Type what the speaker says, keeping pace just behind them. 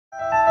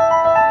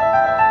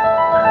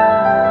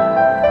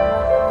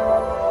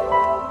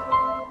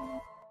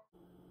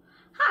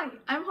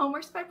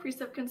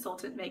Precept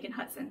Consultant Megan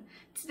Hutson.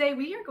 Today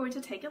we are going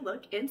to take a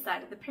look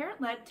inside of the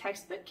Parent-Led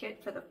Textbook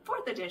Kit for the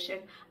 4th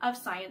edition of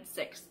Science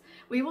 6.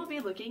 We will be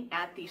looking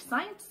at the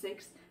Science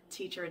 6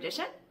 Teacher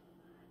Edition,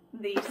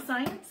 the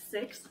Science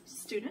 6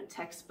 Student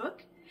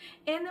Textbook,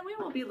 and then we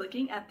will be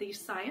looking at the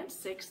Science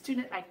 6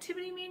 Student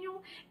Activity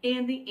Manual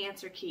and the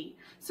Answer Key.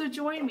 So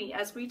join me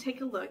as we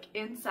take a look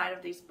inside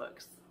of these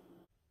books.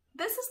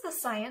 This is the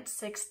Science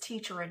 6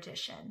 Teacher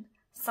Edition.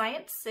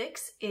 Science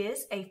 6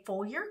 is a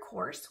full-year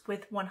course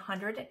with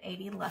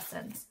 180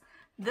 lessons.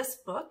 This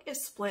book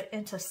is split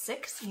into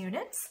 6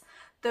 units.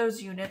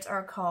 Those units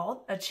are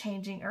called A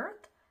Changing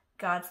Earth,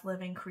 God's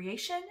Living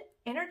Creation,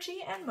 Energy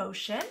and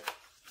Motion,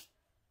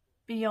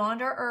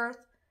 Beyond Our Earth,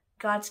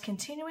 God's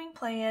Continuing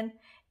Plan,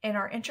 and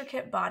Our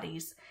Intricate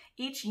Bodies.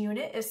 Each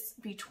unit is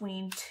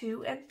between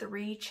 2 and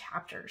 3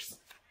 chapters.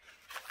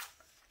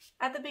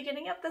 At the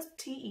beginning of the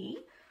TE,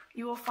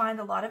 you will find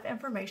a lot of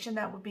information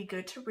that would be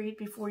good to read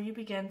before you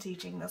begin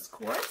teaching this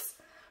course.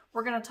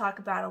 We're going to talk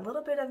about a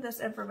little bit of this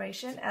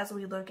information as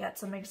we look at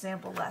some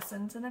example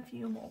lessons in a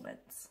few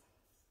moments.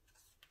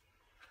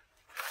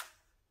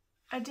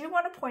 I do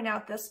want to point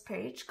out this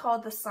page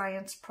called the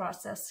Science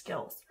Process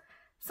Skills.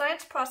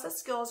 Science process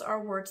skills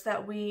are words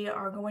that we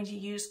are going to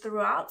use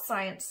throughout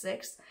Science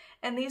 6,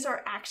 and these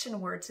are action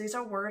words. These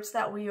are words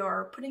that we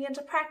are putting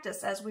into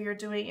practice as we are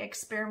doing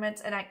experiments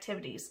and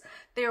activities.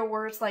 They are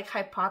words like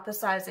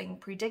hypothesizing,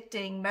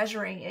 predicting,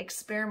 measuring,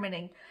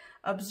 experimenting,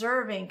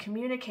 observing,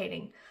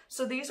 communicating.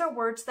 So these are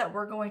words that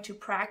we're going to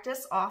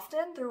practice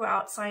often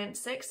throughout Science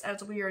 6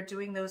 as we are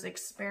doing those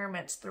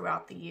experiments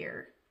throughout the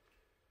year.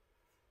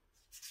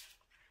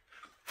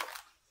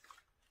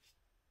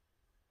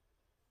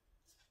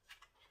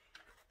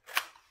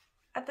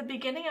 At the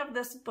beginning of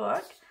this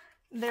book,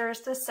 there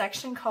is this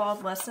section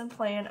called Lesson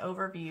Plan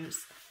Overviews.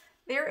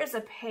 There is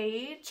a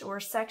page or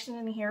section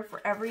in here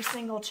for every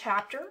single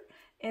chapter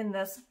in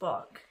this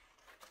book.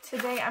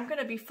 Today I'm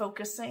going to be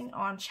focusing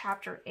on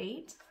Chapter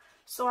 8.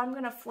 So I'm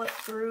going to flip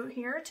through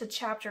here to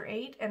Chapter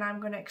 8 and I'm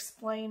going to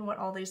explain what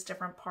all these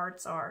different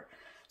parts are.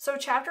 So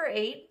Chapter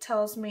 8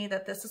 tells me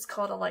that this is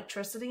called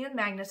Electricity and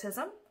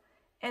Magnetism.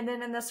 And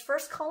then in this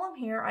first column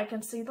here, I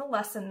can see the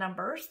lesson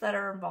numbers that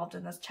are involved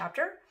in this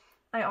chapter.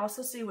 I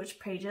also see which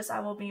pages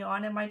I will be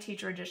on in my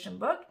Teacher Edition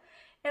book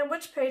and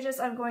which pages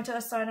I'm going to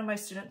assign in my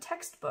student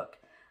textbook.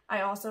 I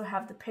also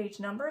have the page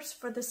numbers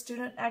for the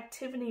Student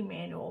Activity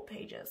Manual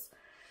pages.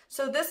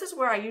 So this is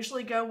where I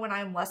usually go when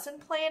I'm lesson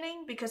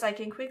planning because I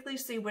can quickly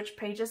see which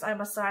pages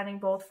I'm assigning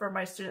both for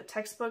my student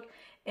textbook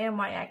and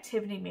my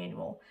activity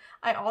manual.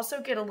 I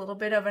also get a little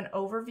bit of an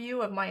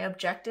overview of my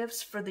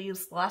objectives for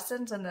these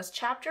lessons in this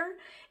chapter,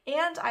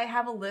 and I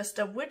have a list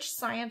of which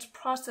science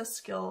process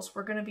skills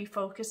we're going to be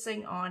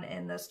focusing on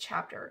in this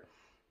chapter.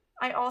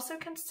 I also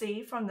can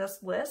see from this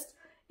list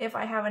if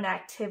I have an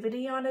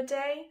activity on a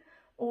day,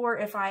 or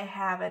if I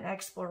have an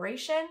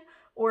exploration,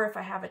 or if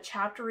I have a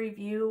chapter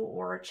review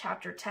or a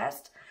chapter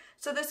test.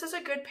 So this is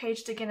a good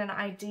page to get an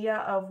idea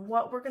of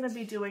what we're going to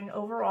be doing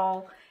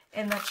overall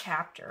in the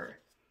chapter.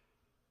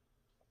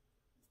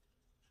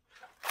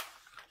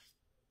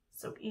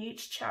 So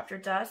each chapter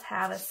does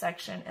have a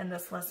section in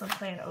this lesson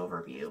plan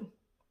overview.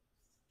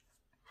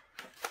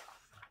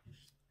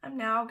 I'm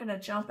now going to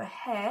jump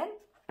ahead.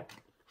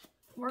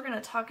 We're going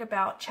to talk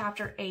about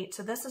Chapter 8.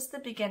 So this is the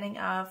beginning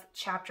of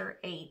Chapter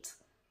 8.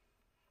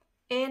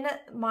 In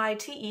my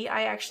TE,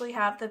 I actually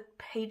have the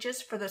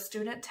pages for the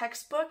student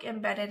textbook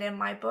embedded in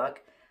my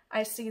book.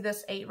 I see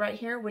this 8 right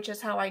here, which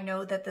is how I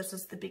know that this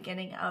is the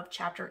beginning of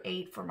Chapter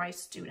 8 for my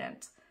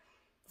student.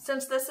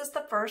 Since this is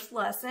the first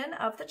lesson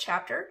of the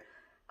chapter,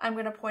 I'm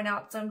going to point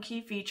out some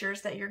key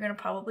features that you're going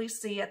to probably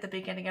see at the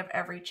beginning of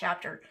every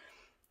chapter.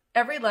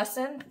 Every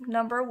lesson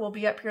number will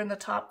be up here in the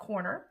top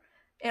corner.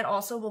 It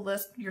also will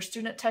list your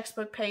student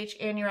textbook page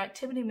and your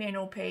activity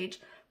manual page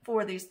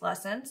for these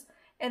lessons.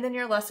 And then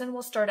your lesson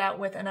will start out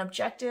with an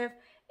objective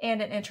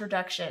and an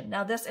introduction.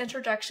 Now this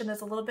introduction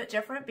is a little bit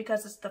different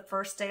because it's the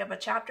first day of a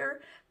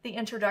chapter. The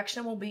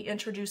introduction will be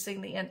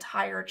introducing the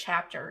entire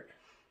chapter.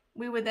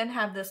 We would then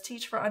have this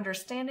Teach for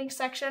Understanding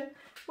section,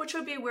 which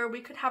would be where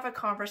we could have a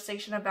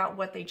conversation about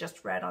what they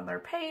just read on their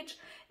page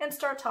and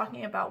start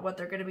talking about what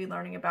they're going to be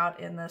learning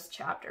about in this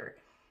chapter.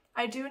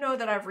 I do know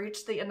that I've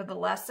reached the end of the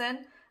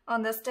lesson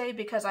on this day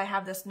because I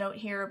have this note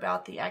here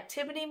about the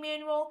activity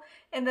manual,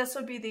 and this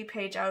would be the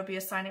page I would be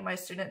assigning my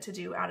student to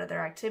do out of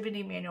their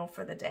activity manual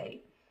for the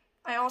day.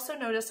 I also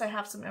notice I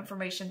have some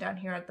information down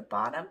here at the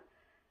bottom.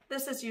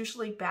 This is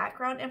usually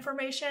background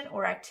information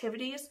or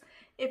activities.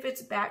 If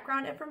it's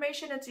background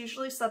information, it's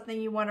usually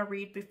something you want to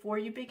read before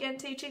you begin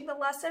teaching the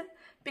lesson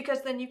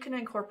because then you can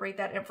incorporate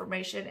that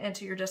information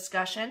into your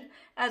discussion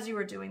as you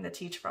are doing the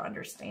Teach for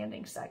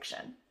Understanding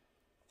section.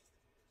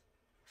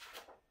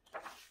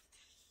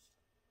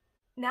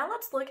 Now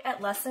let's look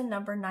at lesson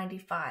number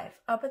 95.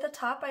 Up at the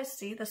top, I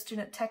see the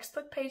student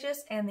textbook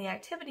pages and the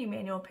activity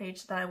manual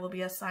page that I will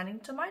be assigning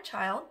to my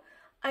child.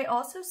 I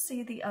also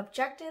see the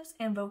objectives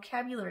and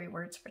vocabulary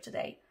words for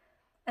today.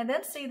 and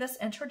then see this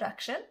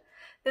introduction.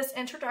 This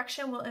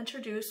introduction will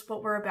introduce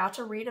what we're about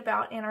to read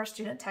about in our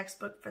student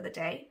textbook for the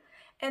day.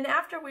 And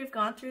after we've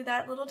gone through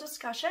that little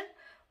discussion,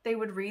 they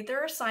would read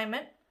their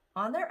assignment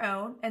on their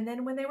own, and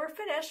then when they were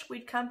finished,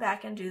 we'd come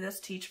back and do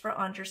this Teach for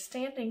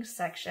Understanding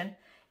section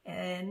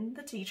in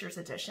the Teacher's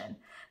Edition.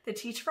 The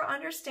Teach for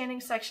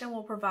Understanding section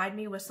will provide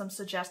me with some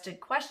suggested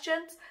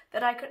questions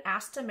that I could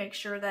ask to make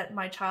sure that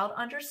my child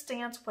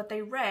understands what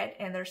they read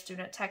in their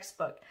student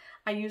textbook.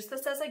 I use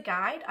this as a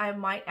guide. I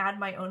might add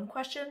my own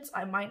questions.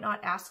 I might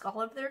not ask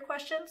all of their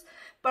questions,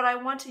 but I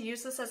want to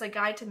use this as a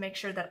guide to make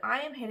sure that I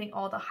am hitting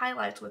all the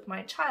highlights with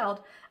my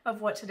child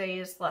of what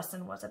today's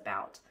lesson was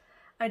about.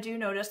 I do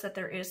notice that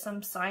there is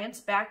some science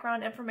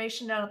background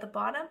information down at the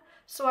bottom,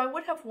 so I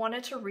would have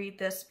wanted to read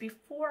this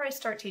before I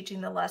start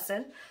teaching the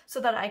lesson so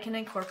that I can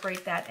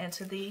incorporate that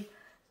into the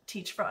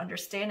Teach for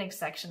Understanding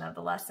section of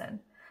the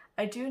lesson.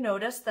 I do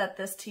notice that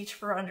this Teach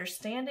for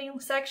Understanding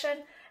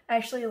section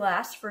actually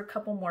lasts for a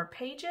couple more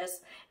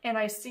pages, and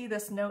I see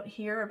this note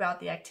here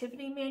about the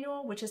activity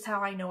manual, which is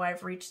how I know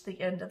I've reached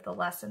the end of the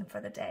lesson for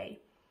the day.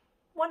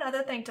 One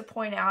other thing to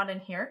point out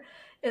in here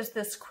is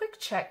this quick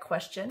check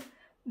question.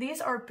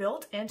 These are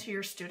built into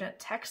your student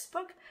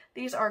textbook.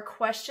 These are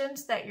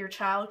questions that your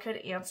child could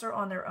answer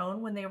on their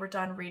own when they were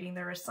done reading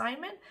their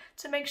assignment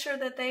to make sure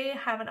that they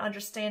have an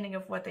understanding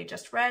of what they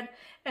just read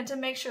and to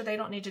make sure they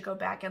don't need to go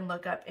back and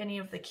look up any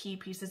of the key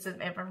pieces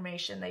of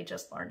information they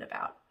just learned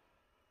about.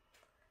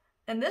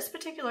 In this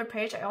particular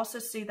page, I also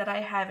see that I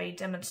have a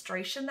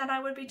demonstration that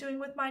I would be doing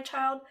with my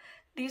child.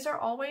 These are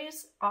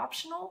always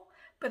optional,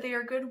 but they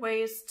are good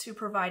ways to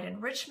provide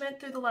enrichment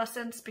through the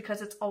lessons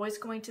because it's always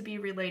going to be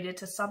related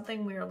to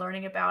something we are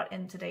learning about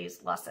in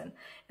today's lesson.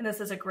 And this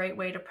is a great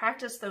way to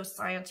practice those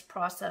science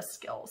process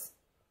skills.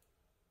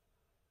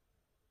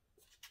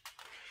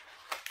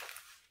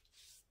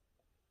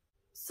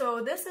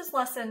 So this is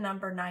lesson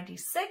number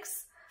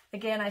 96.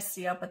 Again, I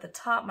see up at the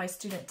top my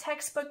student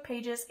textbook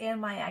pages and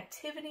my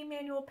activity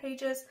manual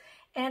pages,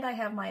 and I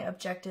have my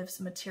objectives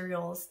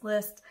materials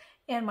list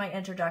and my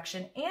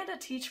introduction and a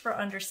Teach for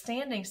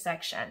Understanding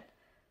section.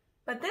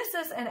 But this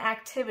is an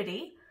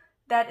activity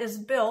that is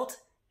built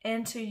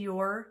into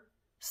your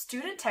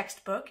student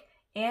textbook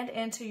and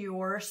into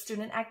your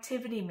student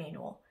activity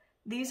manual.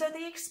 These are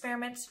the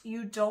experiments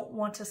you don't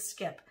want to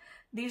skip.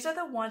 These are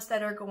the ones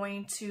that are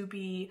going to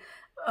be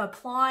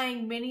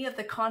applying many of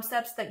the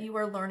concepts that you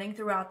are learning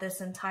throughout this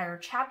entire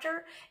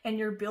chapter, and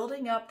you're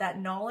building up that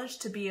knowledge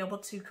to be able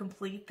to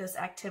complete this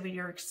activity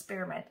or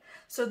experiment.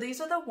 So these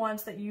are the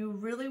ones that you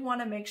really want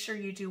to make sure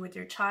you do with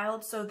your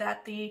child so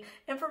that the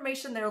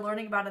information they're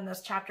learning about in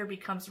this chapter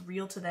becomes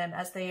real to them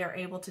as they are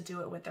able to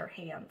do it with their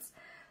hands.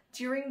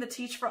 During the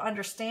Teach for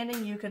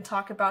Understanding, you can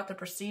talk about the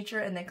procedure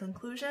and the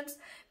conclusions,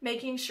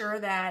 making sure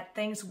that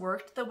things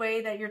worked the way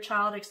that your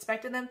child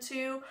expected them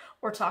to,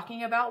 or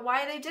talking about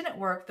why they didn't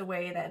work the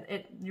way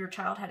that your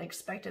child had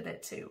expected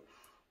it to.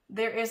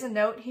 There is a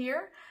note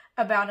here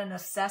about an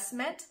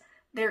assessment.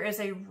 There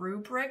is a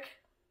rubric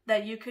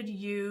that you could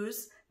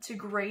use to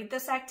grade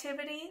this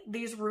activity.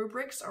 These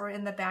rubrics are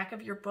in the back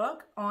of your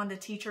book on the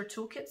Teacher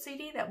Toolkit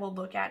CD that we'll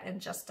look at in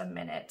just a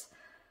minute.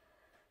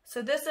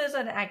 So this is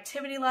an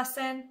activity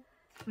lesson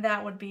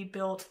that would be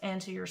built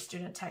into your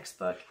student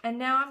textbook. And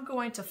now I'm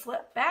going to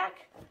flip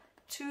back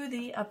to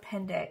the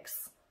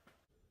appendix.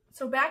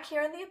 So back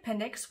here in the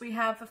appendix, we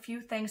have a few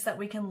things that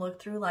we can look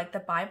through, like the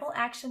Bible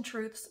action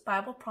truths,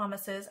 Bible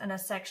promises, and a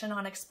section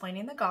on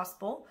explaining the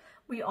gospel.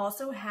 We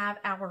also have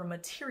our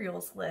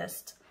materials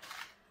list.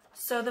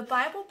 So the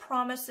Bible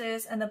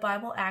promises and the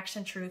Bible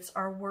action truths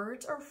are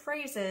words or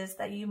phrases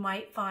that you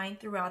might find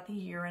throughout the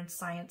year in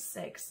Science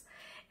 6.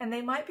 And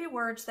they might be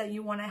words that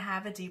you want to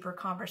have a deeper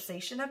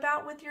conversation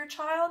about with your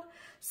child.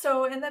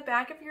 So in the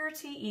back of your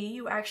TE,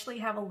 you actually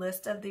have a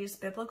list of these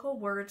biblical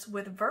words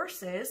with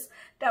verses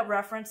that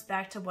reference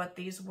back to what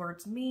these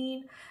words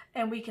mean.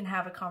 And we can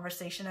have a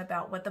conversation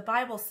about what the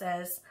Bible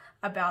says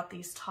about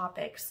these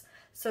topics.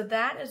 So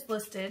that is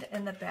listed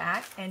in the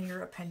back in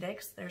your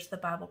appendix. There's the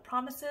Bible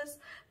promises.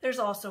 There's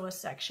also a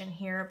section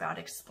here about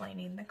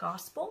explaining the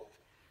gospel.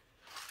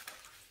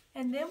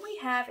 And then we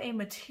have a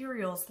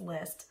materials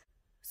list.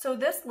 So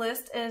this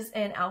list is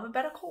in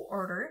alphabetical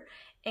order,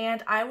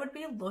 and I would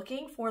be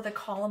looking for the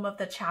column of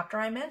the chapter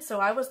I'm in. So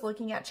I was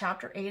looking at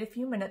chapter 8 a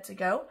few minutes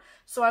ago.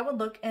 So I would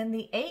look in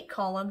the 8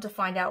 column to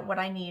find out what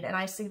I need. And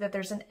I see that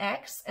there's an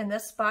X in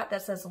this spot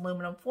that says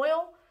aluminum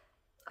foil.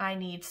 I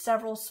need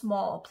several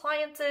small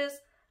appliances.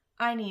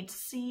 I need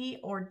C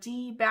or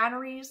D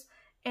batteries,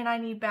 and I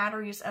need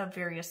batteries of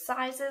various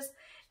sizes.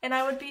 And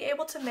I would be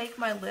able to make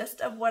my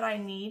list of what I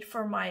need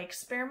for my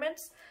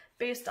experiments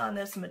based on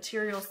this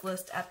materials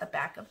list at the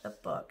back of the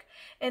book.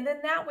 And then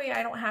that way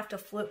I don't have to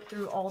flip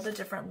through all the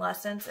different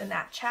lessons in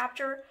that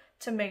chapter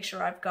to make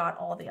sure I've got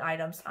all the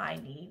items I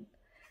need.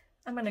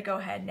 I'm going to go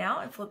ahead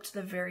now and flip to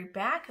the very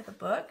back of the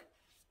book.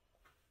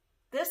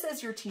 This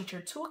is your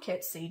Teacher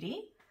Toolkit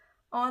CD.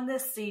 On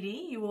this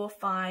CD, you will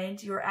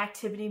find your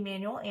activity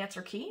manual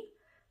answer key.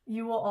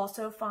 You will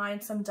also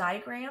find some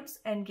diagrams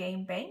and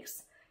game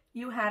banks.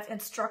 You have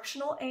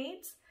instructional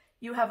aids.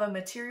 You have a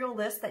material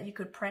list that you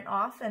could print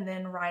off and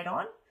then write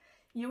on.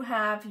 You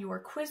have your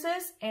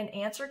quizzes and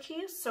answer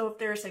keys. So if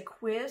there's a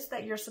quiz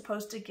that you're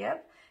supposed to give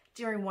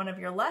during one of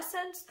your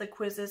lessons, the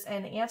quizzes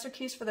and answer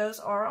keys for those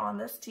are on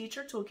this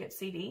Teacher Toolkit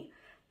CD.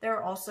 There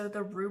are also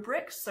the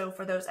rubrics. So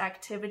for those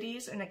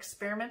activities and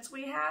experiments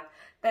we have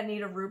that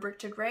need a rubric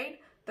to grade,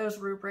 those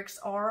rubrics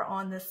are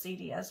on this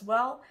CD as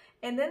well.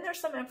 And then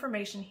there's some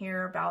information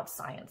here about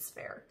Science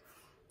Fair.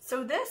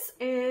 So this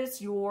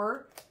is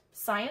your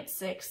Science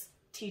 6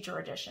 Teacher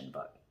Edition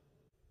book.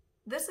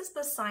 This is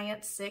the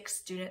Science 6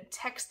 student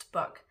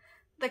textbook.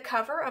 The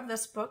cover of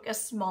this book is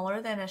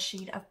smaller than a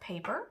sheet of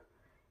paper,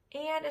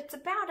 and it's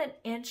about 1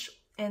 inch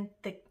in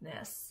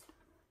thickness.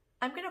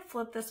 I'm going to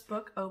flip this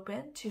book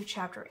open to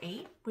chapter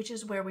 8, which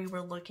is where we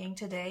were looking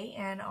today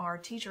in our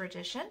teacher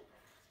edition.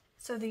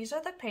 So these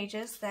are the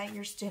pages that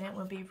your student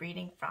will be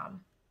reading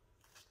from.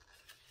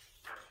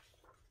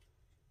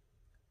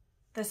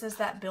 This is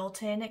that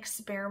built-in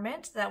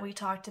experiment that we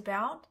talked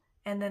about,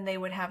 and then they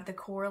would have the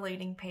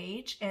correlating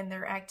page in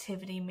their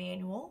activity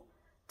manual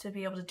to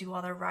be able to do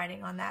all their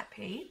writing on that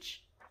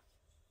page.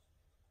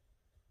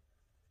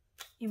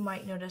 You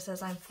might notice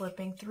as I'm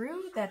flipping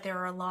through that there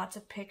are lots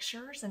of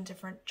pictures and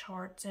different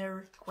charts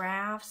or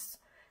graphs.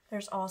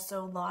 There's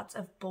also lots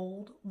of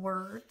bold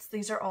words.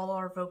 These are all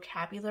our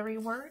vocabulary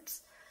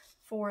words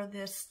for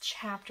this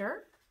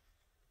chapter.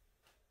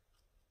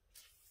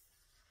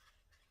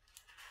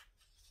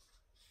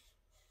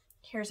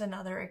 Here's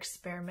another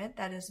experiment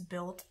that is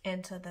built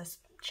into this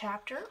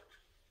chapter.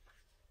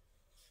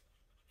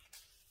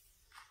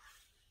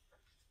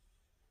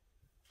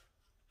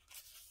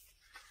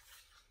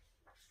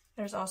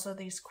 There's also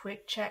these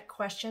quick check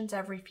questions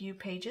every few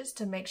pages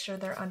to make sure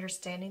they're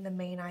understanding the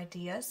main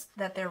ideas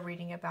that they're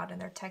reading about in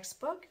their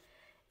textbook.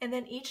 And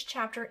then each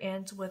chapter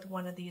ends with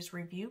one of these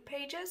review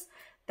pages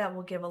that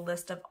will give a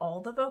list of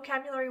all the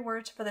vocabulary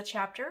words for the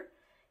chapter,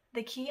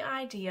 the key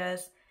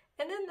ideas,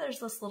 and then there's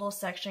this little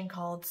section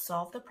called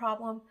Solve the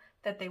Problem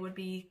that they would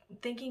be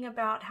thinking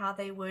about how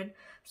they would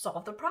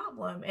solve the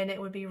problem, and it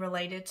would be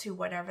related to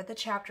whatever the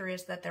chapter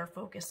is that they're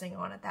focusing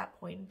on at that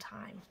point in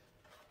time.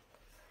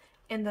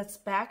 In the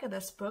back of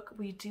this book,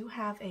 we do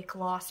have a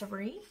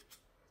glossary.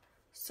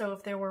 So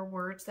if there were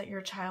words that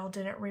your child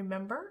didn't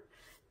remember,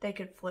 they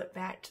could flip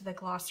back to the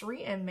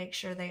glossary and make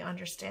sure they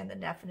understand the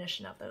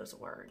definition of those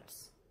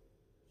words.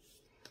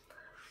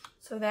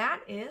 So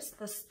that is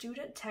the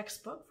student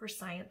textbook for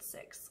Science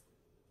 6.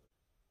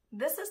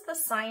 This is the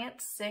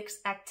Science 6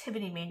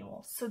 activity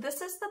manual. So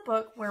this is the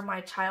book where my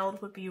child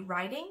would be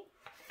writing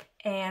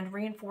and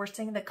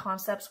reinforcing the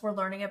concepts we're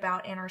learning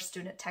about in our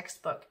student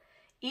textbook.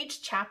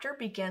 Each chapter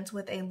begins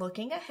with a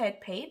looking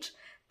ahead page.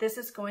 This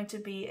is going to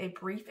be a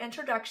brief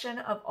introduction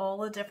of all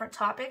the different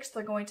topics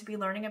they're going to be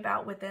learning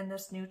about within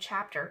this new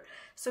chapter.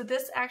 So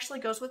this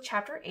actually goes with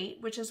chapter 8,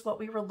 which is what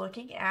we were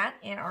looking at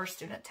in our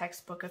student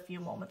textbook a few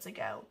moments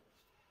ago.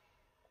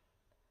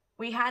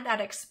 We had that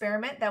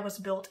experiment that was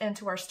built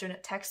into our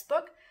student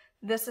textbook.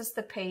 This is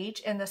the page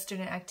in the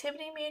student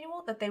activity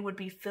manual that they would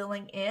be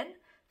filling in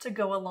to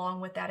go along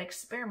with that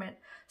experiment.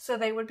 So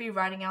they would be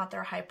writing out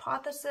their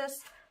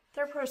hypothesis,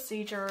 their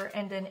procedure,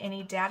 and then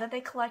any data they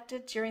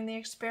collected during the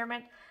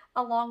experiment,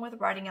 along with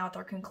writing out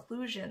their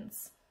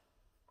conclusions.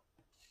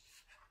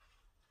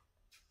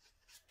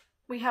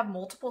 We have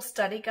multiple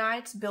study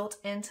guides built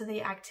into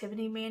the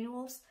activity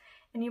manuals.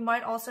 And you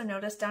might also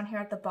notice down here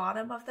at the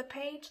bottom of the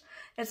page,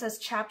 it says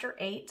Chapter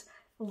 8,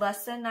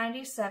 Lesson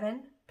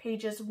 97,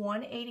 pages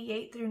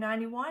 188 through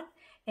 91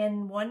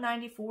 and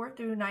 194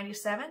 through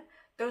 97.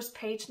 Those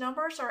page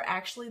numbers are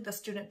actually the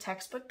student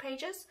textbook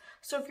pages.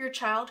 So if your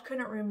child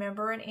couldn't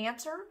remember an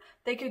answer,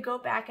 they could go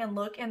back and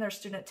look in their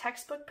student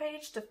textbook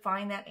page to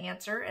find that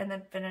answer and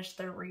then finish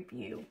their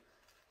review.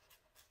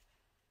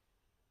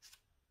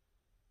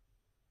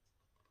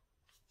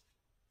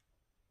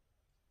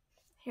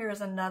 Here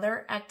is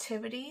another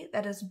activity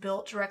that is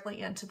built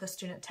directly into the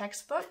student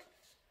textbook,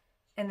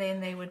 and then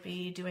they would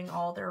be doing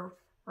all their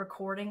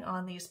recording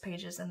on these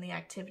pages in the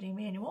activity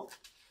manual.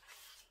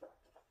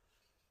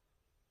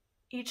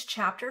 Each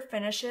chapter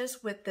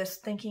finishes with this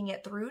thinking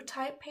it through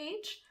type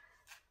page.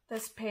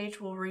 This page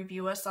will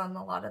review us on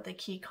a lot of the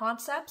key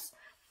concepts,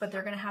 but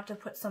they're going to have to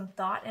put some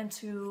thought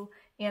into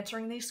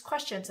answering these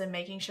questions and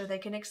making sure they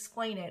can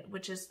explain it,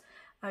 which is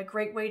a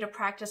great way to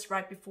practice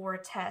right before a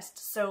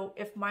test. So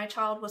if my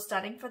child was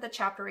studying for the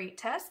Chapter 8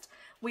 test,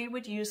 we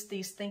would use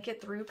these Think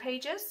It Through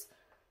pages.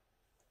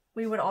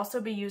 We would also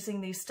be using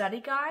these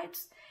study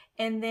guides.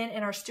 And then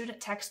in our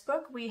student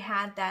textbook, we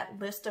had that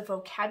list of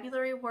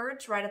vocabulary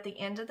words right at the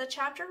end of the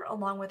chapter,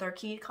 along with our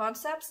key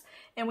concepts.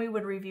 And we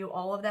would review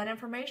all of that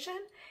information.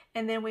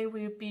 And then we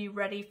would be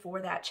ready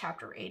for that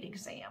Chapter 8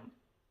 exam.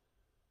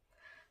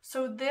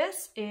 So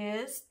this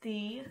is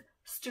the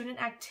student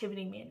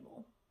activity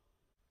manual.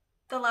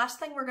 The last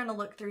thing we're going to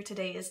look through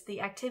today is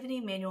the activity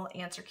manual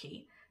answer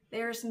key.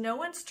 There's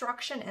no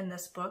instruction in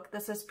this book.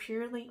 This is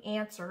purely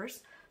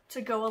answers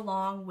to go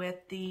along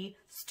with the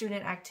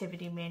student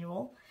activity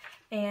manual.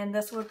 And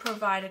this would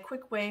provide a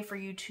quick way for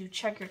you to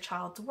check your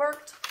child's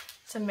work,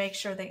 to make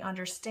sure they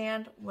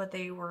understand what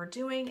they were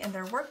doing in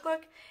their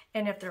workbook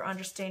and if they're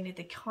understanding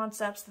the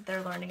concepts that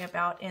they're learning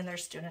about in their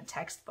student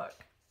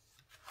textbook.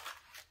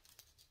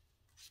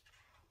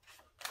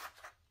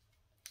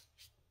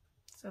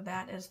 So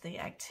that is the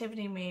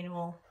activity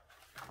manual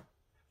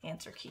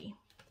answer key.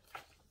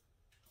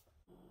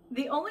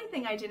 The only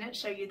thing I didn't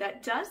show you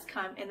that does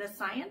come in the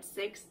Science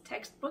 6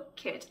 textbook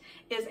kit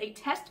is a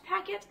test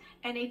packet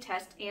and a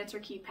test answer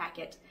key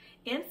packet.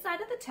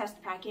 Inside of the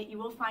test packet, you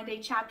will find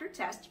a chapter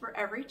test for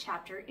every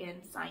chapter in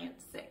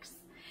Science 6.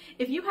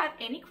 If you have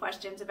any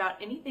questions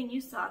about anything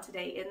you saw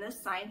today in this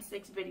Science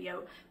 6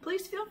 video,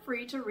 please feel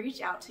free to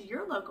reach out to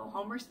your local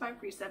Homeworks by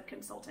Precept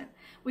consultant.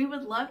 We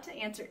would love to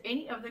answer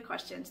any of the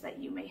questions that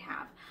you may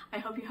have. I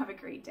hope you have a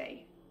great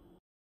day.